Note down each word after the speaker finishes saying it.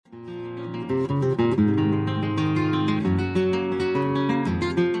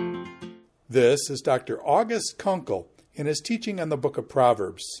This is Dr. August Konkel in his teaching on the book of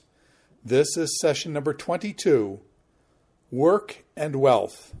Proverbs. This is session number 22, Work and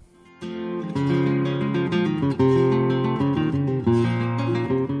Wealth.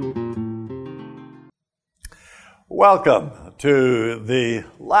 Welcome to the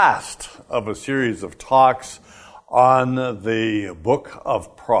last of a series of talks on the book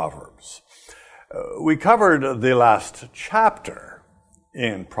of Proverbs. We covered the last chapter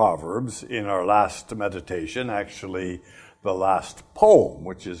in Proverbs in our last meditation, actually the last poem,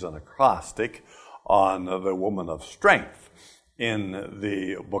 which is an acrostic on the woman of strength in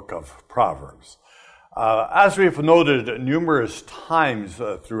the book of Proverbs. As we've noted numerous times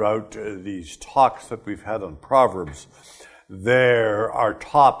throughout these talks that we've had on Proverbs, there are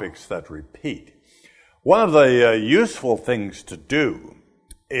topics that repeat. One of the useful things to do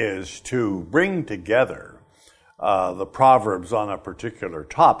is to bring together the Proverbs on a particular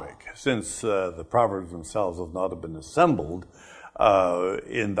topic, since the Proverbs themselves have not been assembled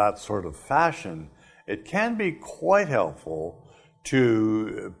in that sort of fashion. It can be quite helpful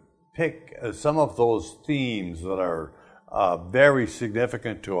to pick some of those themes that are very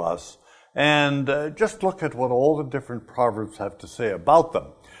significant to us and just look at what all the different Proverbs have to say about them.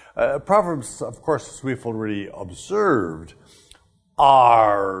 Proverbs, of course, as we've already observed,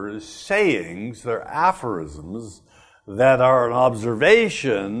 are sayings, they're aphorisms that are an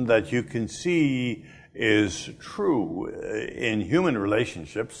observation that you can see is true in human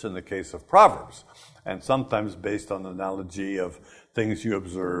relationships in the case of Proverbs, and sometimes based on analogy of things you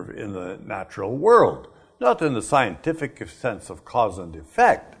observe in the natural world, not in the scientific sense of cause and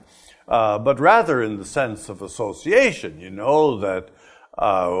effect, but rather in the sense of association. You know that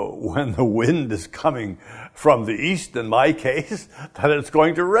when the wind is coming from the east, in my case, that it's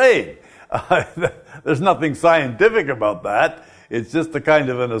going to rain. There's nothing scientific about that. It's just a kind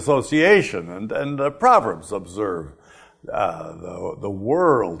of an association, and Proverbs observe the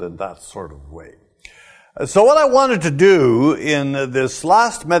world in that sort of way. So what I wanted to do in this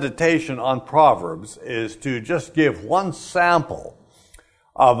last meditation on Proverbs is to just give one sample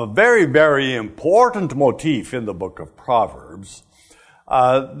of a very, very important motif in the book of Proverbs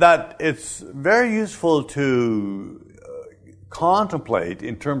that it's very useful to contemplate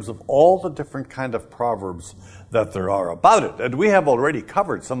in terms of all the different kind of Proverbs that there are about it. And we have already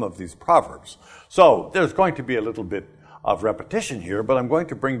covered some of these Proverbs. So there's going to be a little bit of repetition here, but I'm going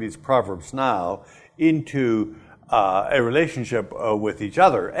to bring these Proverbs now into a relationship with each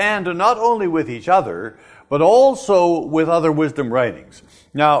other, and not only with each other, but also with other wisdom writings.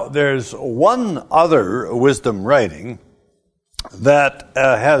 Now, there's one other wisdom writing that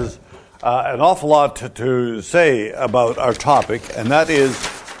has an awful lot to say about our topic, and that is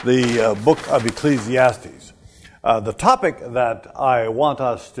the book of Ecclesiastes. The topic that I want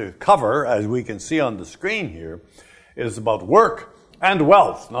us to cover, as we can see on the screen here, is about work and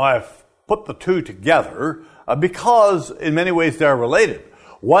wealth. Now, I've put the two together because in many ways they're related.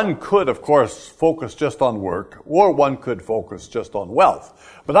 One could, of course, focus just on work, or one could focus just on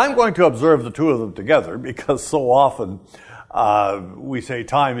wealth. But I'm going to observe the two of them together because so often we say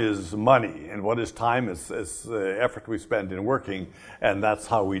time is money, and what is time is the effort we spend in working, and that's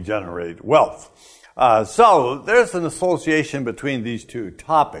how we generate wealth. So there's an association between these two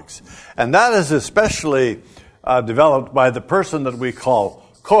topics, and that is especially developed by the person that we call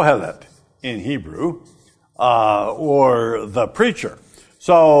Kohelet in Hebrew, or the preacher.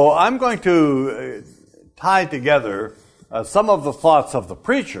 So I'm going to tie together some of the thoughts of the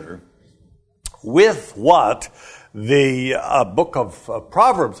preacher with what the book of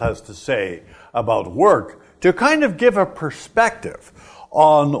Proverbs has to say about work, to kind of give a perspective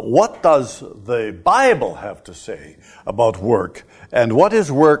on what does the Bible have to say about work, and what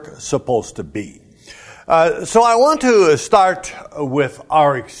is work supposed to be. So I want to start with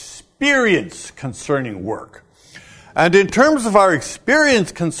our experience concerning work. And in terms of our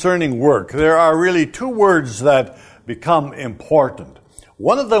experience concerning work, there are really two words that become important.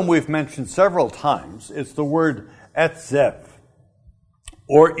 One of them we've mentioned several times. It's the word etzev,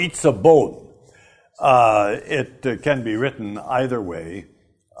 or itzabod. It can be written either way.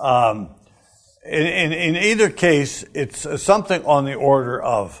 In either case, it's something on the order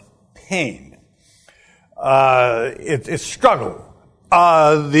of pain. It's struggle.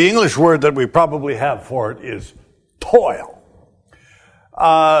 The English word that we probably have for it is toil.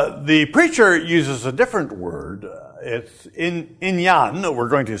 The preacher uses a different word. It's inyan. We're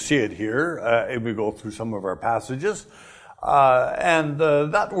going to see it here as we go through some of our passages. And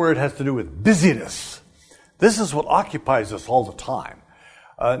that word has to do with busyness. This is what occupies us all the time.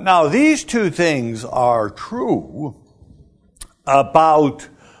 Now, these two things are true about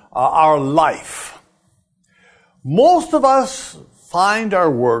our life. Most of us find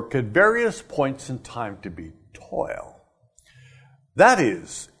our work at various points in time to be toil. That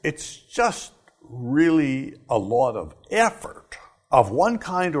is, it's just really a lot of effort of one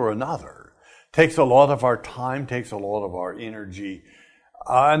kind or another. Takes a lot of our time, takes a lot of our energy,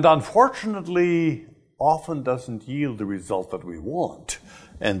 and unfortunately often doesn't yield the result that we want.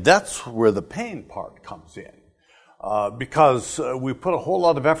 And that's where the pain part comes in. Because we put a whole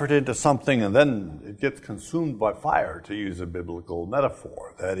lot of effort into something and then it gets consumed by fire, to use a biblical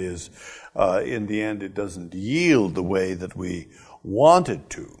metaphor. That is, in the end, it doesn't yield the way that we want it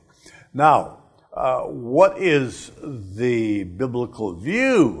to. Now, what is the biblical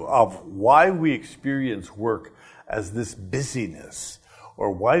view of why we experience work as this busyness?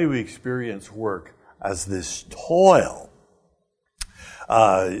 Or why do we experience work as this toil?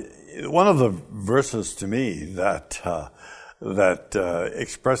 One of the verses to me that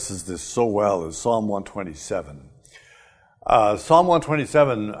expresses this so well is Psalm 127. Psalm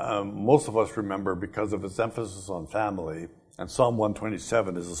 127, most of us remember because of its emphasis on family. And Psalm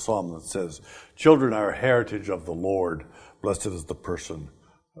 127 is a psalm that says, "Children are a heritage of the Lord. Blessed is the person."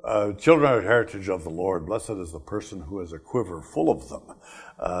 Children are a heritage of the Lord. Blessed is the person who has a quiver full of them.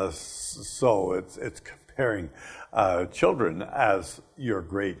 So it's comparing children as your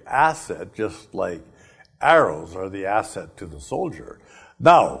great asset, just like arrows are the asset to the soldier.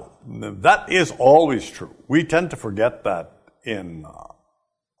 Now, that is always true. We tend to forget that in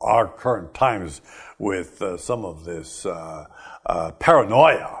our current times with some of this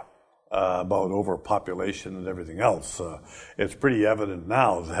paranoia about overpopulation and everything else. It's pretty evident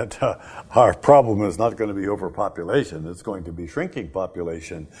now that our problem is not going to be overpopulation. It's going to be shrinking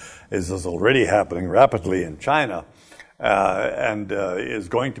population. This is already happening rapidly in China and is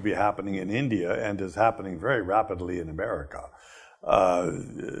going to be happening in India and is happening very rapidly in America.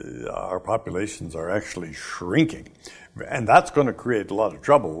 Our populations are actually shrinking. And that's going to create a lot of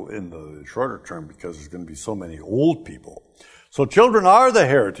trouble in the shorter term because there's going to be so many old people. So children are the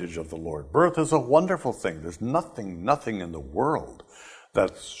heritage of the Lord. Birth is a wonderful thing. There's nothing in the world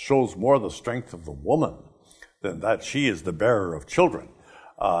that shows more the strength of the woman than that she is the bearer of children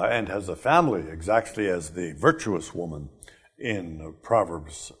and has a family exactly as the virtuous woman in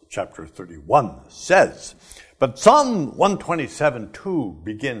Proverbs chapter 31 says. But Psalm 127:2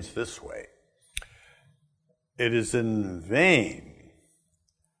 begins this way. It is in vain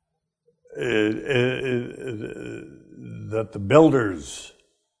that the builders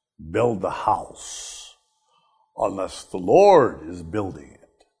build the house unless the Lord is building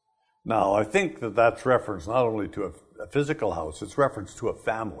it. Now, I think that that's reference not only to a physical house, it's reference to a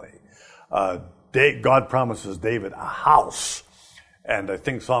family. God promises David a house, and I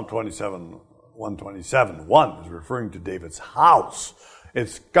think Psalm 127:1 is referring to David's house.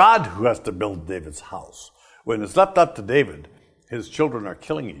 It's God who has to build David's house. When it's left up to David, his children are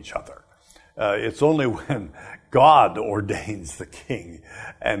killing each other. It's only when God ordains the king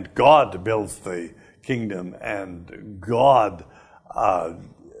and God builds the kingdom and God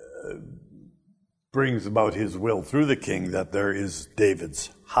brings about his will through the king that there is David's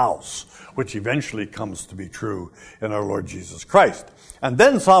house, which eventually comes to be true in our Lord Jesus Christ. And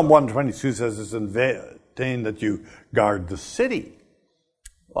then Psalm 122 says it's in vain that you guard the city,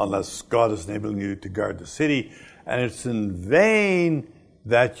 unless God is enabling you to guard the city. And it's in vain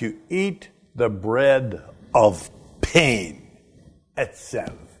that you eat the bread of pain,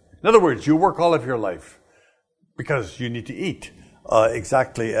 etc. In other words, you work all of your life because you need to eat,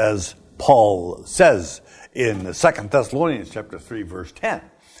 exactly as Paul says in 2 Thessalonians chapter 3, verse 10.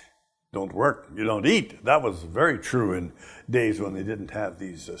 Don't work, you don't eat. That was very true in days when they didn't have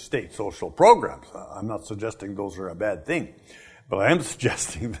these state social programs. I'm not suggesting those are a bad thing, but I am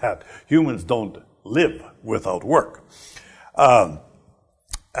suggesting that humans don't live without work. Psalm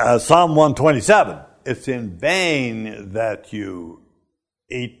 127, it's in vain that you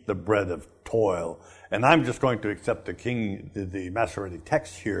eat the bread of toil. And I'm just going to accept the Masoretic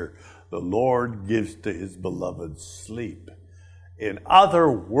text here. The Lord gives to his beloved sleep. In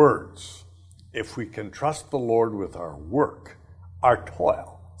other words, if we can trust the Lord with our work, our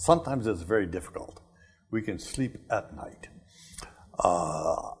toil, sometimes it's very difficult. We can sleep at night.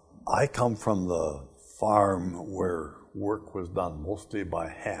 I come from the farm where work was done mostly by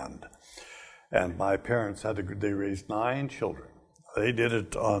hand. And my parents they raised 9 children. They did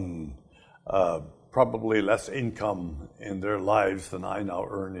it on probably less income in their lives than I now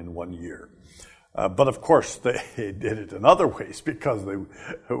earn in 1 year. But of course, they did it in other ways because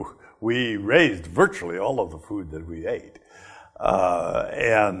we raised virtually all of the food that we ate. My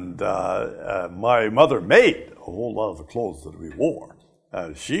mother made a whole lot of the clothes that we wore.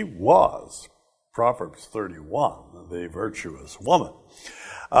 She was, Proverbs 31, the virtuous woman.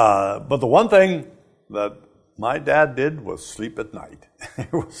 But the one thing that my dad did was sleep at night.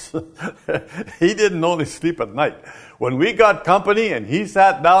 He didn't only sleep at night. When we got company and he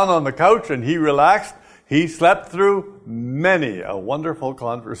sat down on the couch and he relaxed, he slept through many a wonderful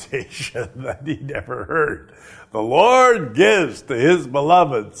conversation that he never heard. The Lord gives to his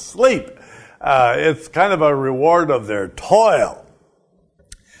beloved sleep. It's kind of a reward of their toil.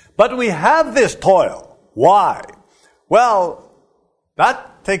 But we have this toil. Why? Well,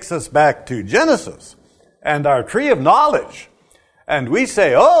 that takes us back to Genesis and our tree of knowledge. And we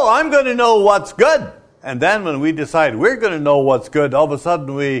say, oh, I'm going to know what's good. And then when we decide we're going to know what's good, all of a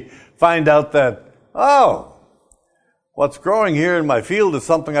sudden we find out that, oh, what's growing here in my field is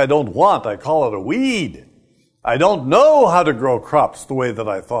something I don't want. I call it a weed. I don't know how to grow crops the way that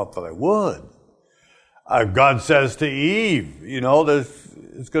I thought that I would. God says to Eve,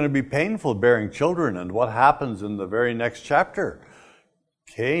 it's going to be painful bearing children. And what happens in the very next chapter?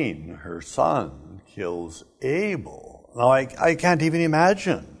 Cain, her son, kills Abel. Now, I can't even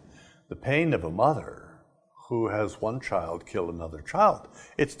imagine the pain of a mother who has one child kill another child.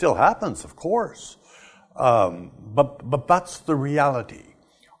 It still happens, of course. But that's the reality.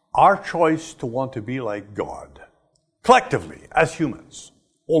 Our choice to want to be like God, collectively, as humans,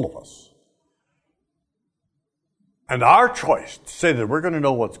 all of us. And our choice to say that we're going to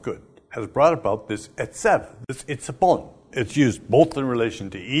know what's good has brought about this etzev, this itzapon. It's used both in relation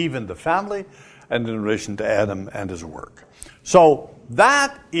to Eve and the family and in relation to Adam and his work. So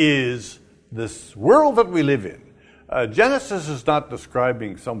that is this world that we live in. Genesis is not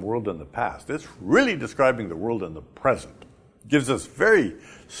describing some world in the past. It's really describing the world in the present. It gives us very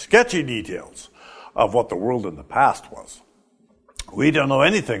sketchy details of what the world in the past was. We don't know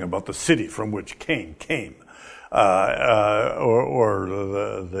anything about the city from which Cain came, or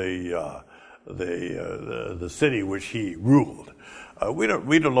the city which he ruled. We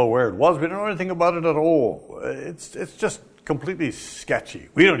don't know where it was. We don't know anything about it at all. It's just completely sketchy.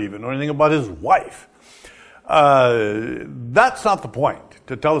 We don't even know anything about his wife. That's not the point,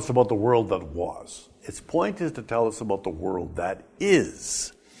 to tell us about the world that was. Its point is to tell us about the world that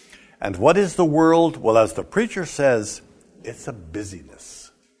is. And what is the world? Well, as the preacher says, it's a busyness.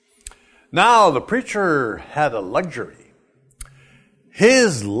 Now, the preacher had a luxury.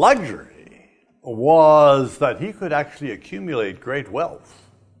 His luxury was that he could actually accumulate great wealth.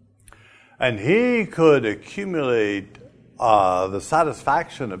 And he could accumulate the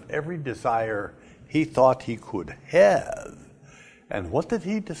satisfaction of every desire he thought he could have. And what did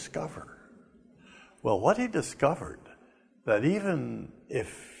he discover? Well, what he discovered, that even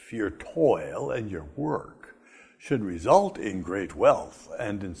if your toil and your work should result in great wealth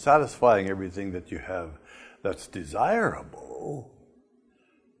and in satisfying everything that you have that's desirable,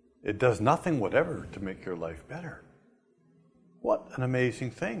 it does nothing whatever to make your life better. What an amazing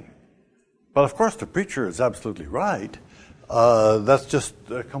thing. But of course, the preacher is absolutely right. That's just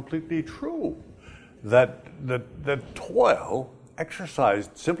completely true. That toil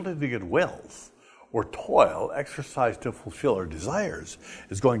exercised simply to get wealth, or toil exercised to fulfill our desires,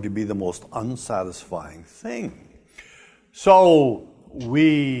 is going to be the most unsatisfying thing. So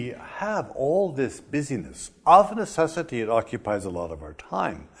we have all this busyness. Of necessity, it occupies a lot of our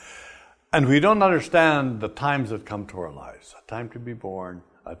time. And we don't understand the times that come to our lives. A time to be born,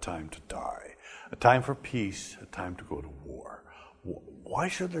 a time to die. A time for peace, a time to go to war. Why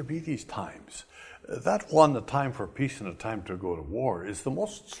should there be these times? That one, a time for peace and a time to go to war, is the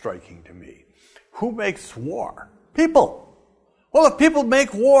most striking to me. Who makes war? People. Well, if people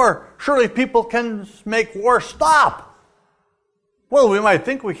make war, surely people can make war stop. Well, we might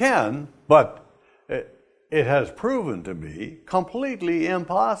think we can, but it has proven to be completely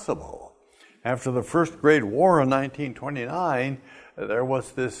impossible. After the First Great War in 1929, there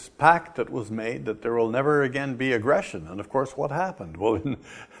was this pact that was made that there will never again be aggression. And of course, what happened? Well, in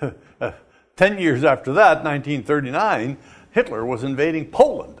 10 years after that, 1939, Hitler was invading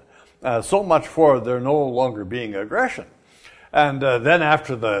Poland. So much for there no longer being aggression. And then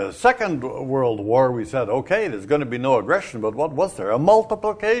after the Second World War, we said, okay, there's going to be no aggression, but what was there? A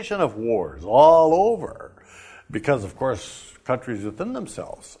multiplication of wars all over. Because, of course, countries within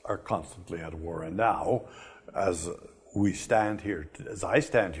themselves are constantly at war. And now, as I stand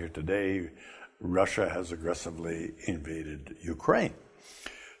here today, Russia has aggressively invaded Ukraine.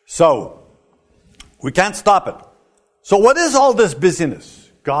 So, we can't stop it. So what is all this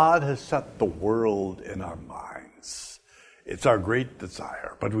busyness? God has set the world in our minds. It's our great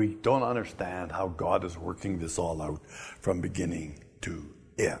desire, but we don't understand how God is working this all out from beginning to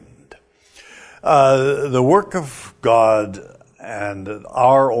end. The work of God and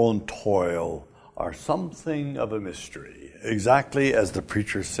our own toil are something of a mystery, exactly as the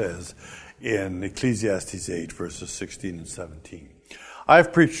preacher says in Ecclesiastes 8, verses 16 and 17.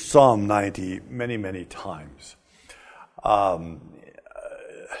 I've preached Psalm 90 many, many times,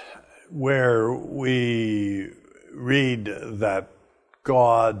 where we read that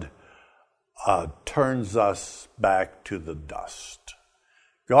God turns us back to the dust.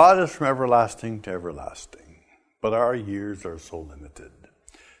 God is from everlasting to everlasting, but our years are so limited.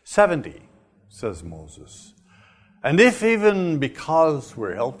 70, says Moses. And if even because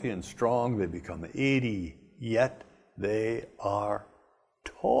we're healthy and strong, they become 80, yet they are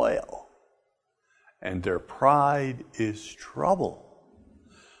toil, and their pride is trouble.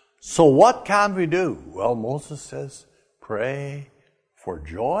 So what can we do? Well, Moses says, pray for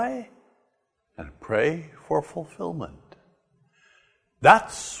joy and pray for fulfillment.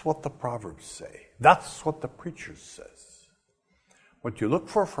 That's what the Proverbs say. That's what the preacher says. What you look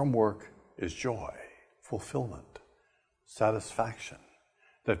for from work is joy, fulfillment, satisfaction.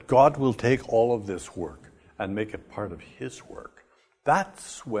 That God will take all of this work and make it part of His work.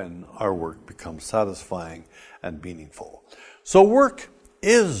 That's when our work becomes satisfying and meaningful. So work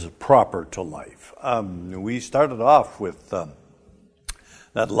is proper to life. We started off with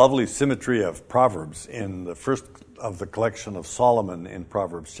that lovely symmetry of Proverbs in the first of the collection of Solomon in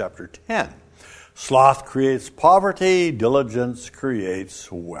Proverbs chapter 10. Sloth creates poverty, diligence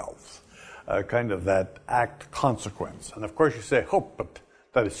creates wealth. Kind of that act consequence. And of course you say, oh, but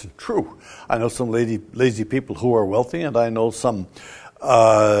that isn't true. I know some lazy people who are wealthy, and I know some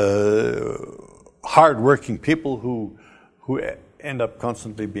hard-working people who end up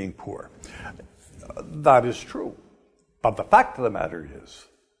constantly being poor. That is true. But the fact of the matter is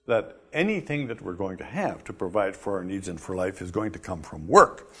that anything that we're going to have to provide for our needs and for life is going to come from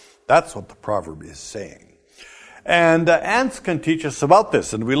work. That's what the proverb is saying. And ants can teach us about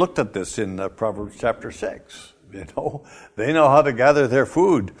this, and we looked at this in Proverbs chapter 6. You know, they know how to gather their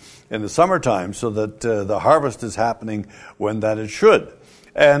food in the summertime so that the harvest is happening when that it should.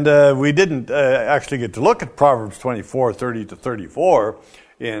 And we didn't actually get to look at Proverbs 24, 30 to 34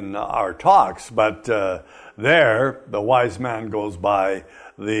 in our talks, but there the wise man goes by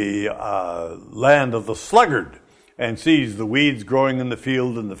the land of the sluggard and sees the weeds growing in the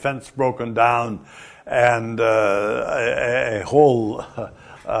field and the fence broken down and a whole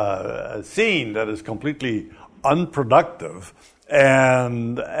scene that is completely unproductive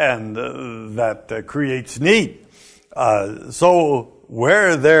and that creates need. So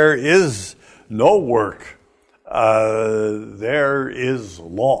where there is no work, there is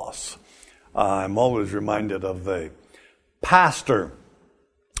loss. I'm always reminded of the pastor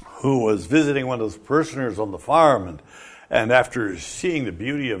who was visiting one of his parishioners on the farm, and after seeing the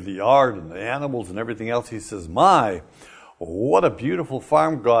beauty of the yard and the animals and everything else, he says, "My, what a beautiful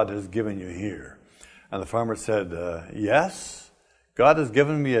farm God has given you here." And the farmer said, "Yes, God has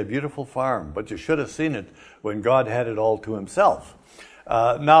given me a beautiful farm, but you should have seen it when God had it all to himself."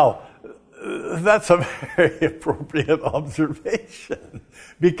 Now, that's a very appropriate observation,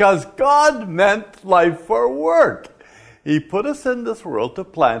 because God meant life for work. He put us in this world to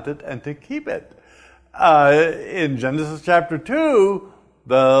plant it and to keep it. In Genesis chapter 2,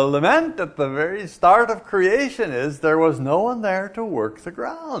 the lament at the very start of creation is there was no one there to work the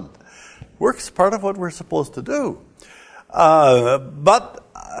ground. Work's part of what we're supposed to do. But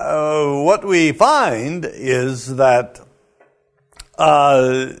what we find is that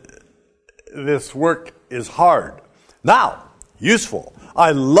this work is hard. Now, useful.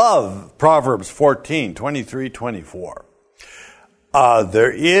 I love Proverbs 14, 23, 24.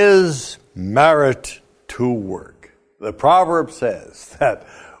 There is merit to work. The proverb says that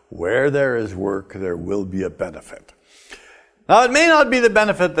where there is work, there will be a benefit. Now, it may not be the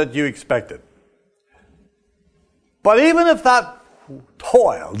benefit that you expected. But even if that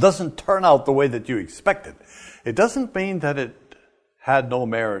toil doesn't turn out the way that you expected, it doesn't mean that it had no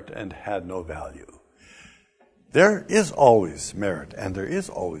merit and had no value. There is always merit and there is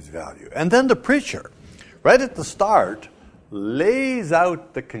always value. And then the preacher, right at the start, lays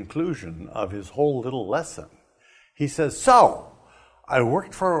out the conclusion of his whole little lesson. He says, so, I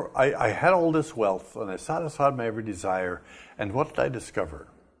had all this wealth and I satisfied my every desire, and what did I discover?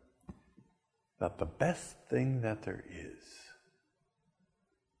 That the best thing that there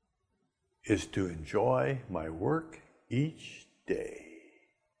is to enjoy my work each day,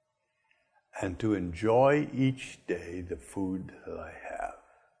 and to enjoy each day the food that I have.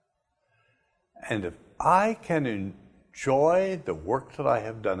 And if I can enjoy the work that I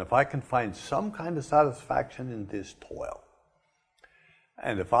have done, if I can find some kind of satisfaction in this toil,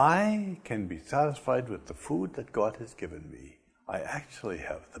 and if I can be satisfied with the food that God has given me, I actually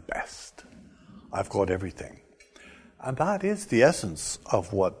have the best. I've got everything. And that is the essence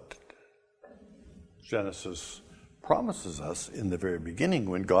of what Genesis promises us in the very beginning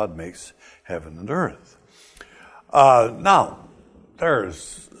when God makes heaven and earth. Now,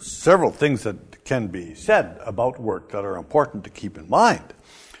 there's several things that can be said about work that are important to keep in mind.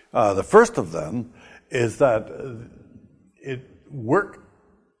 The first of them is that work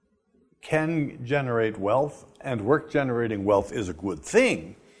can generate wealth, and work generating wealth is a good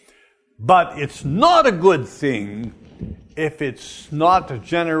thing. But it's not a good thing if it's not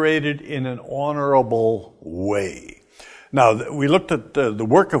generated in an honorable way. Now, we looked at the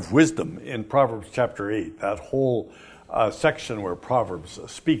work of wisdom in Proverbs chapter 8, that whole section where Proverbs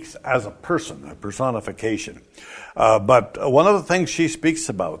speaks as a person, a personification. But one of the things she speaks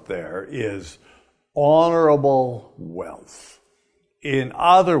about there is honorable wealth. In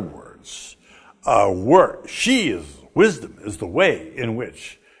other words, wisdom is the way in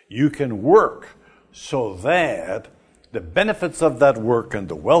which you can work so that the benefits of that work and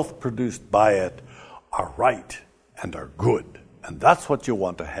the wealth produced by it are right and are good. And that's what you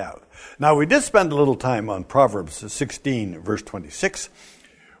want to have. Now, we did spend a little time on Proverbs 16, verse 26.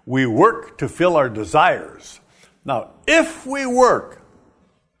 We work to fill our desires. Now, if we work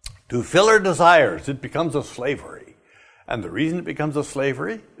to fill our desires, it becomes a slavery. And the reason it becomes a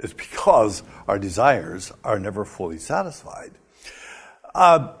slavery is because our desires are never fully satisfied.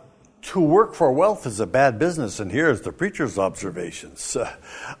 To work for wealth is a bad business, and here's the preacher's observations.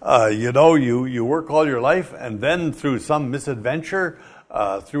 You work all your life, and then through some misadventure,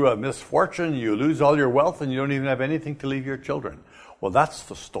 through a misfortune, you lose all your wealth, and you don't even have anything to leave your children. Well, that's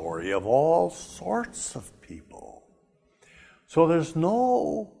the story of all sorts of people. So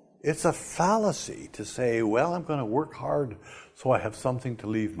it's a fallacy to say, well, I'm going to work hard so I have something to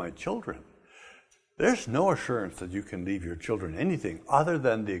leave my children. There's no assurance that you can leave your children anything other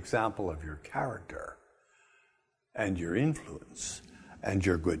than the example of your character and your influence and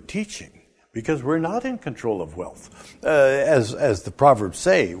your good teaching, because we're not in control of wealth. As the Proverbs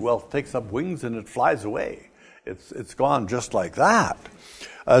say, wealth takes up wings and it flies away. It's gone just like that.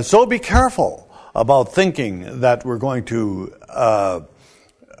 So be careful about thinking that we're going to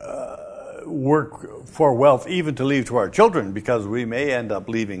work for wealth even to leave to our children, because we may end up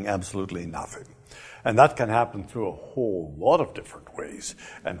leaving absolutely nothing. And that can happen through a whole lot of different ways.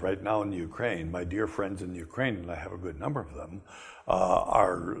 And right now in Ukraine, my dear friends in Ukraine, and I have a good number of them,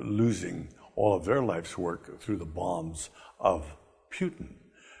 are losing all of their life's work through the bombs of Putin.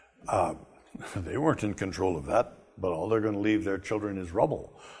 They weren't in control of that, but all they're going to leave their children is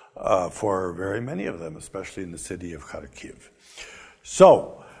rubble for very many of them, especially in the city of Kharkiv.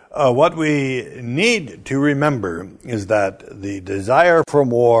 So, what we need to remember is that the desire for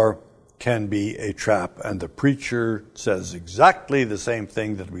more can be a trap, and the preacher says exactly the same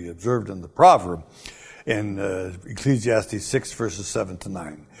thing that we observed in the proverb in Ecclesiastes 6, verses 7 to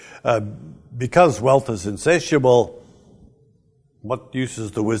 9. Because wealth is insatiable, what use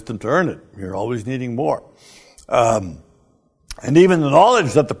is the wisdom to earn it? You're always needing more. And even the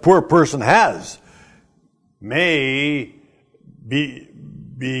knowledge that the poor person has may be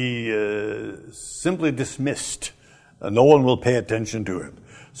simply dismissed. No one will pay attention to it.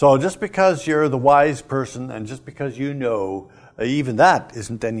 So just because you're the wise person and just because you know, even that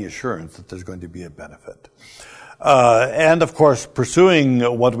isn't any assurance that there's going to be a benefit. And of course, pursuing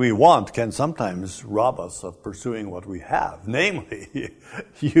what we want can sometimes rob us of pursuing what we have. Namely,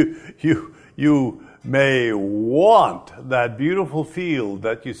 you may want that beautiful field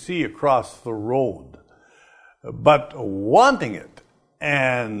that you see across the road, but wanting it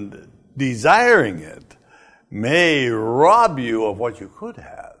and desiring it may rob you of what you could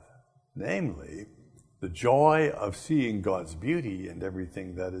have, namely the joy of seeing God's beauty and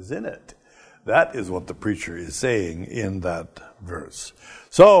everything that is in it. That is what the preacher is saying in that verse.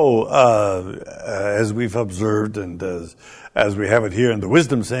 So, as we've observed and as we have it here in the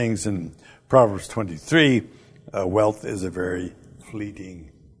wisdom sayings in Proverbs 23, wealth is a very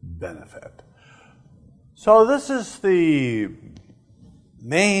fleeting benefit. So this is the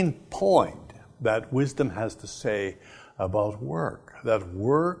main point that wisdom has to say about work, that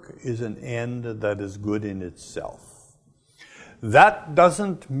work is an end that is good in itself. That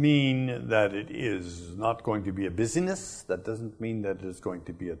doesn't mean that it is not going to be a busyness. That doesn't mean that it is going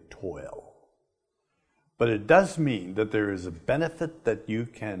to be a toil. But it does mean that there is a benefit that you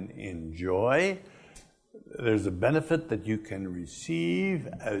can enjoy. There's a benefit that you can receive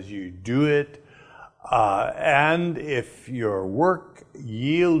as you do it And if your work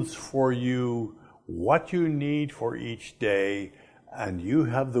yields for you what you need for each day, and you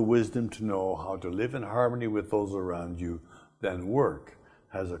have the wisdom to know how to live in harmony with those around you, then work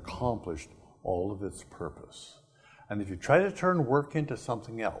has accomplished all of its purpose. And if you try to turn work into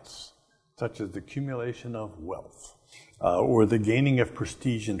something else, such as the accumulation of wealth, or the gaining of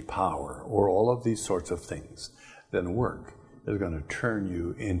prestige and power, or all of these sorts of things, then work is going to turn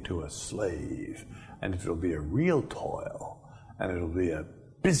you into a slave. And it will be a real toil, and it will be a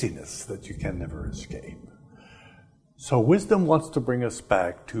busyness that you can never escape. So wisdom wants to bring us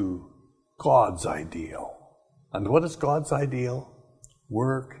back to God's ideal. And what is God's ideal?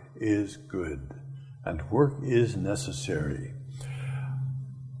 Work is good, and work is necessary.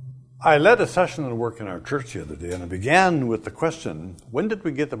 I led a session on work in our church the other day, and I began with the question, when did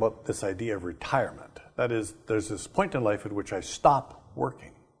we get about this idea of retirement? That is, there's this point in life at which I stop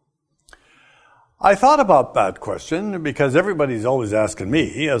working. I thought about that question because everybody's always asking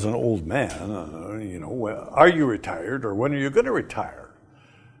me, as an old man, are you retired, or when are you going to retire?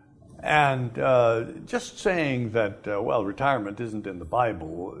 And just saying that, retirement isn't in the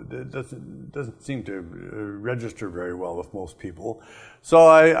Bible, it doesn't seem to register very well with most people. So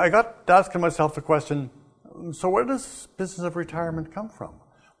I got asking myself the question, so where does this business of retirement come from?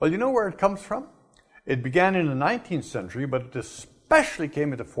 Well, you know where it comes from? It began in the 19th century, but it especially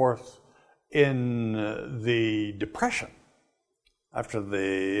came into force in the Depression after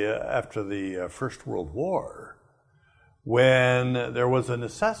the First World War, when there was a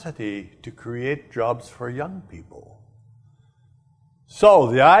necessity to create jobs for young people. So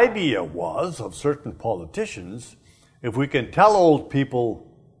the idea was, of certain politicians, if we can tell old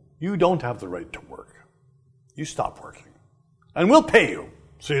people, you don't have the right to work, you stop working, and we'll pay you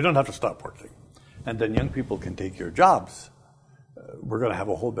so you don't have to stop working, and then young people can take your jobs, we're going to have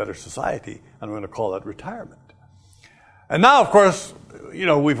a whole better society, and we're going to call that retirement. And now, of course,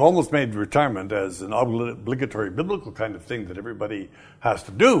 we've almost made retirement as an obligatory biblical kind of thing that everybody has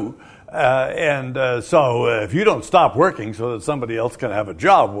to do. So if you don't stop working so that somebody else can have a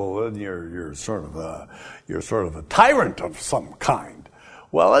job, well, then you're sort of a tyrant of some kind.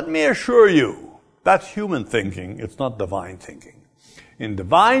 Well, let me assure you, that's human thinking. It's not divine thinking. In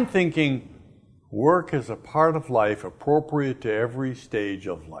divine thinking, work is a part of life appropriate to every stage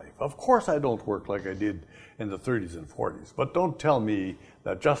of life. Of course, I don't work like I did in the 30s and 40s, but don't tell me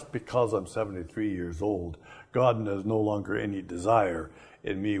that just because I'm 73 years old, God has no longer any desire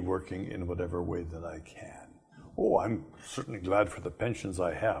in me working in whatever way that I can. Oh, I'm certainly glad for the pensions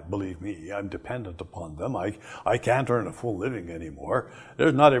I have. Believe me, I'm dependent upon them. I can't earn a full living anymore.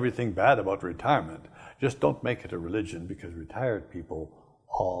 There's not everything bad about retirement. Just don't make it a religion, because retired people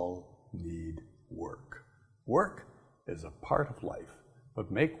all need work. Work is a part of life,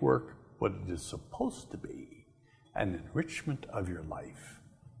 but make work what it is supposed to be, an enrichment of your life,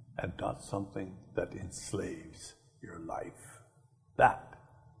 and not something that enslaves your life. That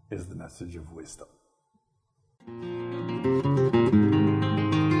is the message of wisdom.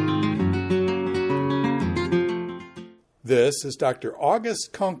 This is Dr.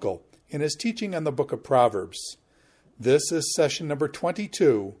 August Konkel in his teaching on the book of Proverbs. This is session number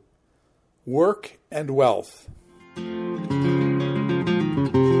 22, Work and Wealth.